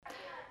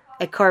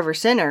At Carver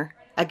Center,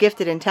 a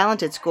gifted and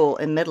talented school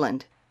in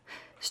Midland,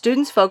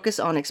 students focus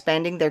on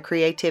expanding their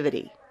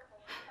creativity.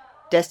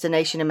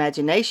 Destination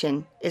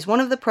Imagination is one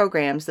of the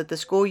programs that the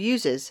school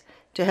uses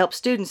to help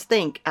students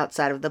think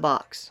outside of the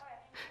box.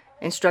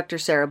 Instructor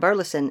Sarah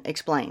Burleson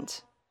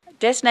explains.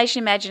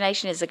 Destination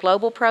Imagination is a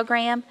global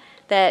program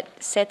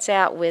that sets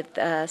out with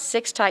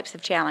 6 types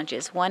of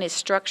challenges. One is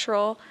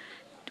structural,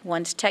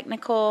 one's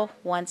technical,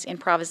 one's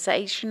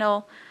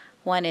improvisational,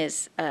 one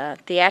is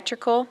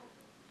theatrical,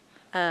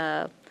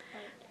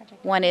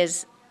 one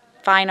is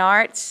fine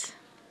arts,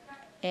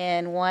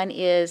 and one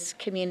is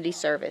community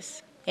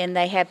service. And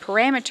they have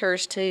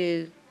parameters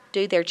to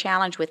do their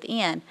challenge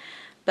within,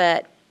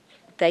 but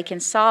they can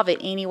solve it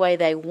any way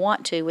they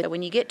want to.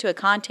 When you get to a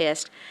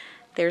contest,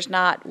 there's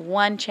not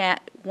one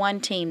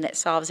team that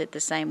solves it the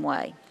same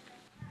way.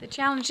 The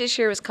challenge this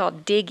year was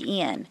called Dig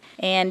In.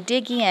 And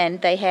Dig In,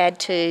 they had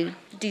to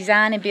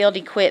design and build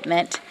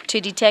equipment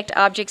to detect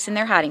objects in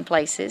their hiding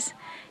places.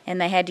 And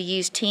they had to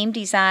use team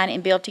design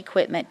and built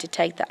equipment to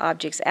take the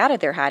objects out of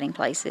their hiding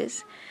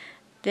places.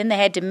 Then they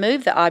had to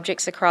move the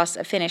objects across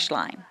a finish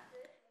line.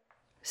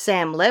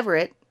 Sam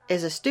Leverett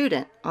is a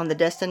student on the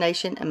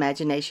Destination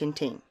Imagination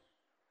team.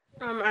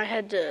 I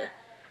had to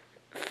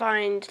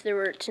there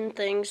were 10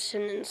 things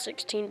and then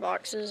 16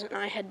 boxes, and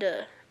I had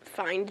to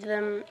find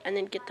them and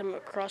then get them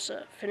across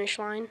a finish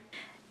line.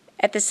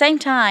 At the same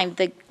time,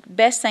 the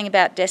best thing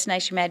about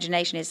Destination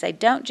Imagination is they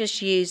don't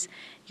just use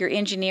your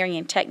engineering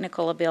and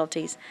technical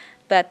abilities,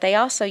 but they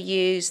also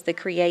use the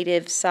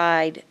creative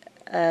side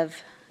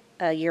of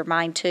your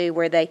mind too,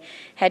 where they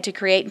had to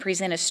create and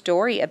present a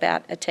story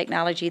about a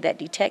technology that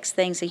detects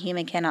things a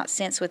human cannot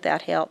sense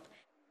without help.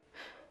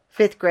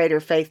 5th grader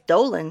Faith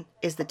Dolan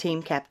is the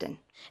team captain.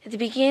 At the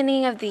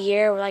beginning of the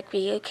year,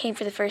 we came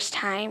for the first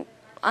time.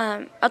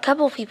 A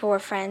couple of people were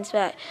friends,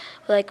 but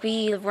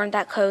we weren't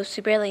that close.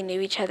 We barely knew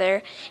each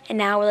other, and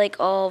now we're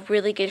all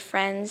really good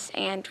friends,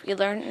 and we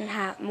learn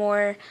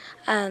more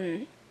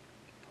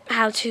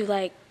how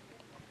to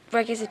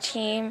work as a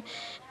team.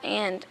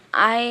 And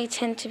I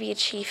tend to be a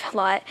chief a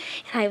lot,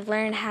 and I've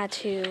learned how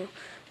to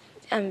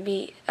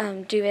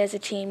do it as a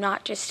team,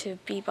 not just to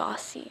be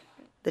bossy.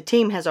 The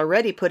team has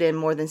already put in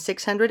more than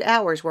 600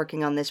 hours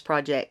working on this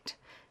project.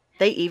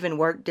 They even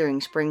worked during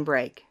spring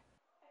break.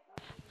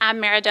 I'm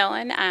Mara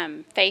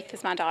Dolan. Faith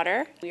is my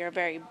daughter. We are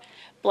very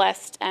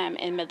blessed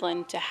in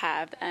Midland to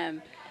have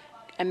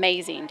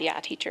amazing DI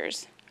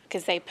teachers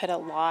because they put a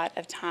lot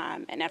of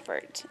time and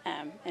effort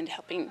into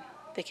helping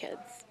the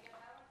kids.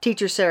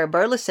 Teacher Sarah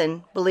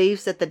Burleson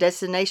believes that the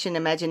Destination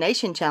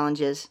Imagination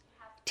challenges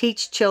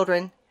teach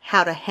children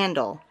how to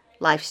handle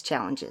life's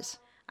challenges.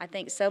 I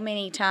think so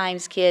many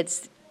times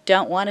kids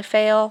don't want to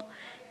fail,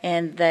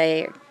 and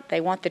they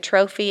want the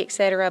trophy,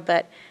 etc.,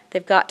 but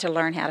they've got to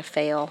learn how to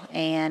fail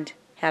and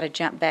how to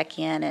jump back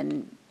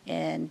in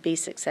and be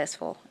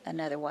successful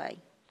another way.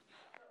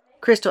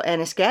 Crystal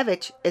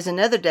Aniskavich is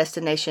another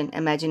Destination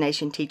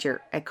Imagination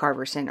teacher at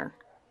Carver Center.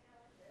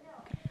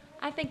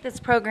 I think this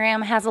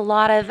program has a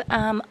lot of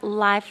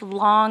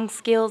lifelong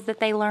skills that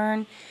they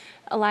learn,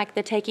 like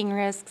the taking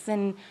risks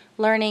and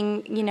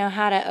learning,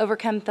 how to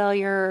overcome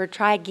failure or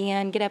try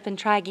again, get up and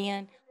try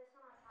again.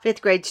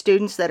 5th grade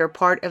students that are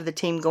part of the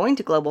team going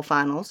to global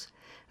finals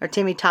are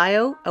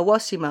Timitayo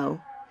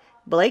Awosimo,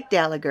 Blake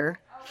Gallagher,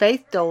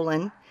 Faith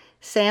Dolan,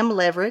 Sam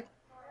Leverett,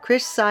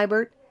 Chris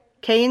Seibert,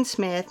 Kayan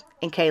Smith,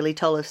 and Kaylee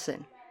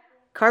Tollefson.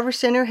 Carver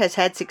Center has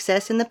had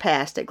success in the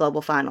past at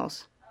global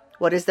finals.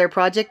 What is their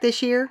project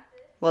this year?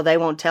 Well, they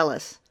won't tell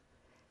us.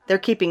 They're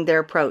keeping their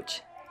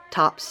approach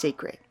top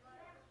secret.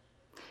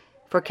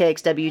 For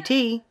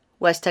KXWT,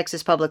 West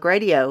Texas Public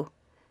Radio,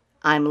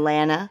 I'm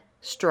Lana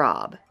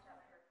Straub.